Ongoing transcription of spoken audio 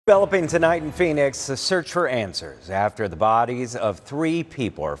Developing tonight in Phoenix, a search for answers after the bodies of 3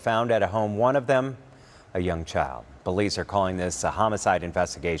 people are found at a home, one of them a young child. Police are calling this a homicide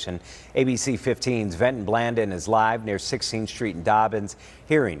investigation. ABC15's Venton Blandon is live near 16th Street in Dobbins,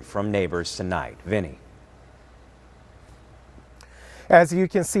 hearing from neighbors tonight. Vinny. As you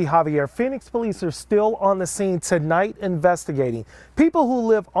can see, Javier, Phoenix police are still on the scene tonight investigating. People who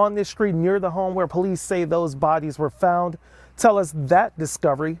live on this street near the home where police say those bodies were found tell us that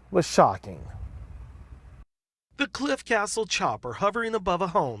discovery was shocking. The Cliff Castle chopper hovering above a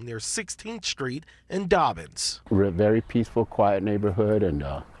home near 16th Street in Dobbins. We're a very peaceful, quiet neighborhood, and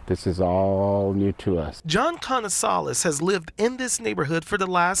this is all new to us. John Conasalis has lived in this neighborhood for the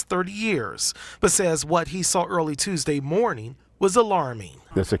last 30 years, but says what he saw early Tuesday morning was alarming.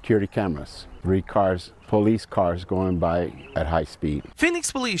 The security cameras, 3 cars, police cars going by at high speed.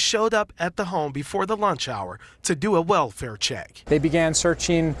 Phoenix police showed up at the home before the lunch hour to do a welfare check. They began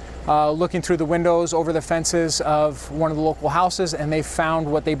searching, looking through the windows over the fences of one of the local houses, and they found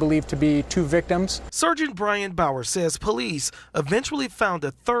what they believed to be 2 victims. Sergeant Brian Bauer says police eventually found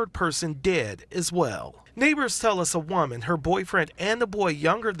a 3rd person dead as well. Neighbors tell us a woman, her boyfriend, and a boy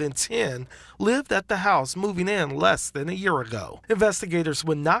younger than 10 lived at the house, moving in less than a year ago. Investigators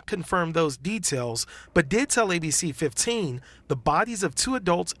would not confirm those details, but did tell ABC15 the bodies of 2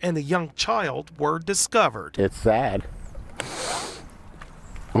 adults and a young child were discovered. It's sad,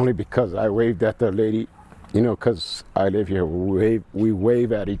 only because I waved at the lady, because I live here. We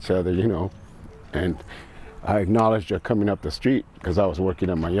wave at each other, and I acknowledged her coming up the street because I was working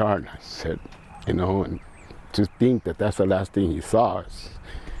in my yard. I said, and to think that that's the last thing he saw,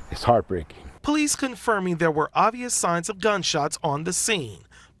 it's heartbreaking. Police confirming there were obvious signs of gunshots on the scene,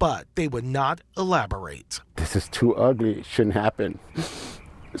 but they would not elaborate. This is too ugly. It shouldn't happen.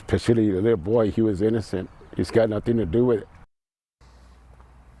 Especially the little boy, he was innocent. He's got nothing to do with it.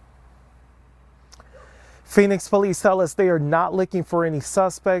 Phoenix police tell us they are not looking for any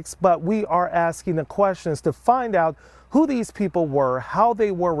suspects, but we are asking the questions to find out who these people were, how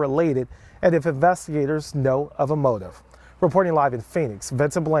they were related, and if investigators know of a motive. Reporting live in Phoenix,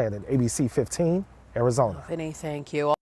 Venton Blandon, ABC 15, Arizona. Vinny, thank you.